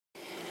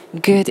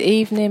Good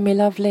evening, my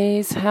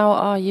lovelies. How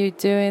are you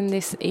doing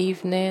this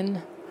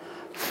evening?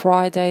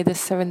 Friday, the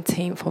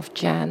 17th of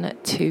Jan,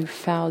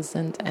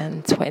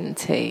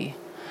 2020.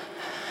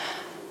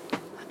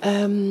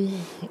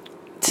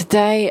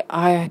 Today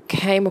I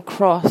came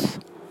across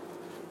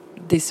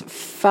this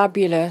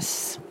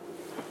fabulous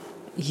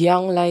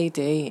young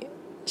lady.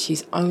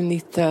 She's only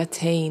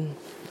 13.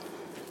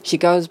 She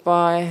goes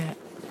by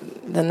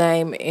the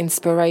name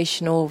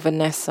Inspirational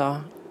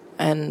Vanessa,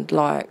 and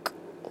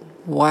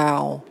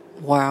wow.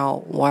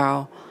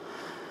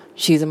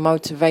 She's a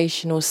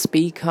motivational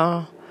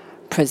speaker,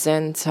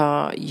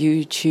 presenter,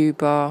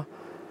 YouTuber,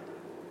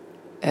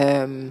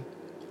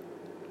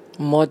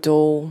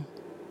 model,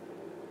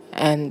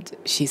 and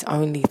she's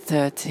only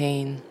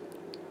 13.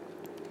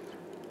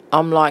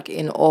 I'm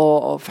in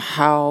awe of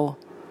how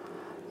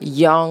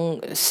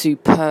young,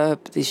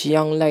 superb this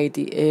young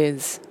lady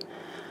is.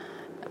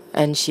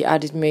 And she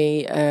added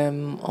me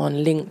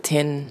on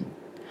LinkedIn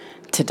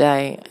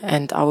today,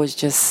 and I was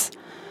just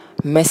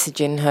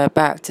messaging her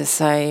back to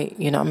say,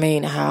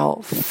 how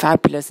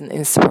fabulous and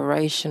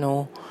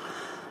inspirational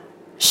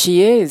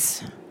she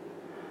is.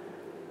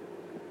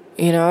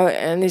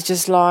 And it's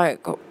just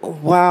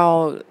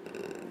wow,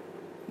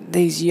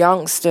 these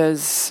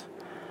youngsters,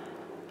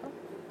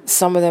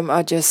 some of them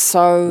are just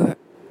so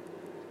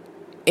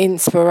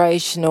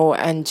inspirational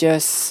and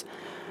just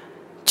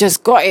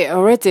got it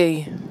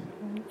already,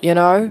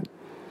 And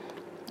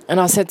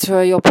I said to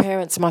her, your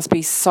parents must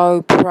be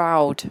so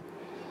proud.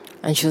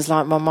 And she was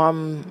like, my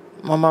mum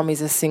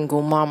is a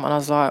single mum. And I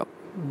was like,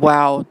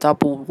 wow,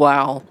 double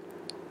wow.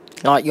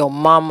 Your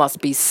mum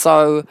must be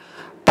so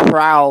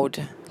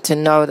proud to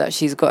know that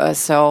she's got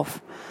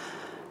herself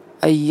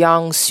a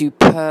young,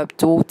 superb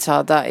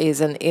daughter that is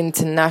an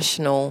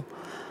international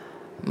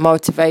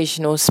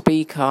motivational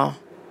speaker.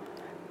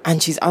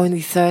 And she's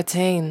only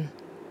 13.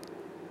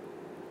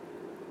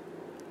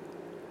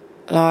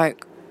 I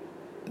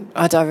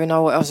don't even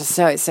know what else to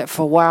say except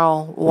for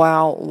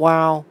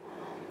wow.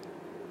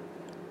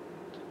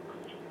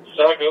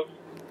 Circle.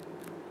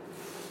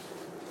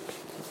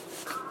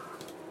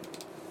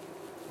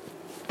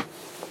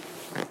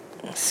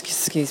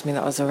 Excuse me,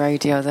 that was a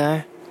radio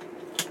there.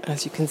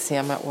 As you can see,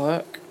 I'm at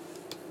work.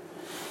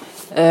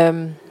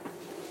 And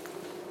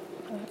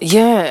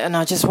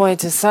I just wanted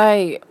to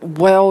say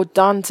well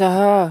done to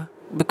her,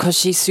 because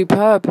she's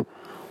superb.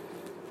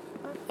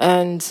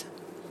 And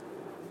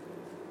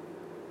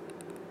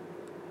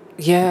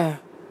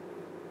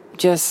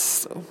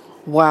just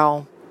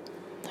wow.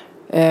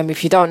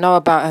 If you don't know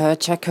about her,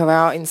 check her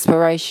out,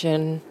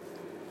 Inspiration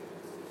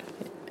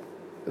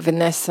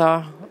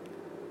Vanessa,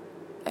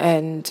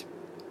 and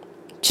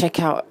check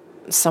out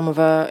some of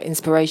her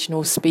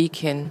inspirational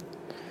speaking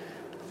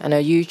and her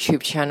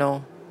YouTube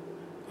channel.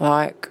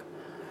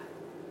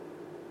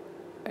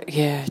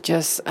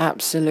 Just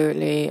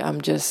absolutely, I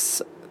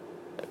don't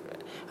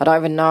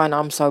even know, and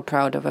I'm so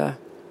proud of her.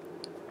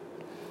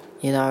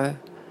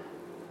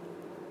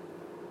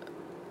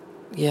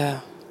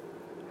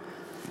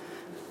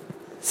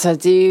 So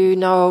do you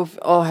know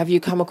or have you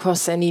come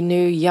across any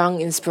new young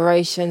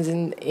inspirations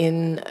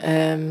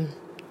in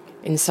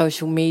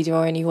social media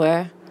or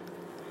anywhere?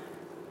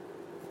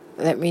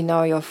 Let me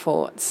know your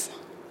thoughts.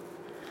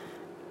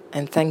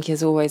 And thank you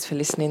as always for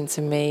listening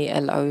to me,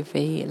 LOV,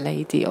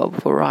 Lady of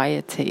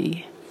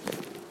Variety.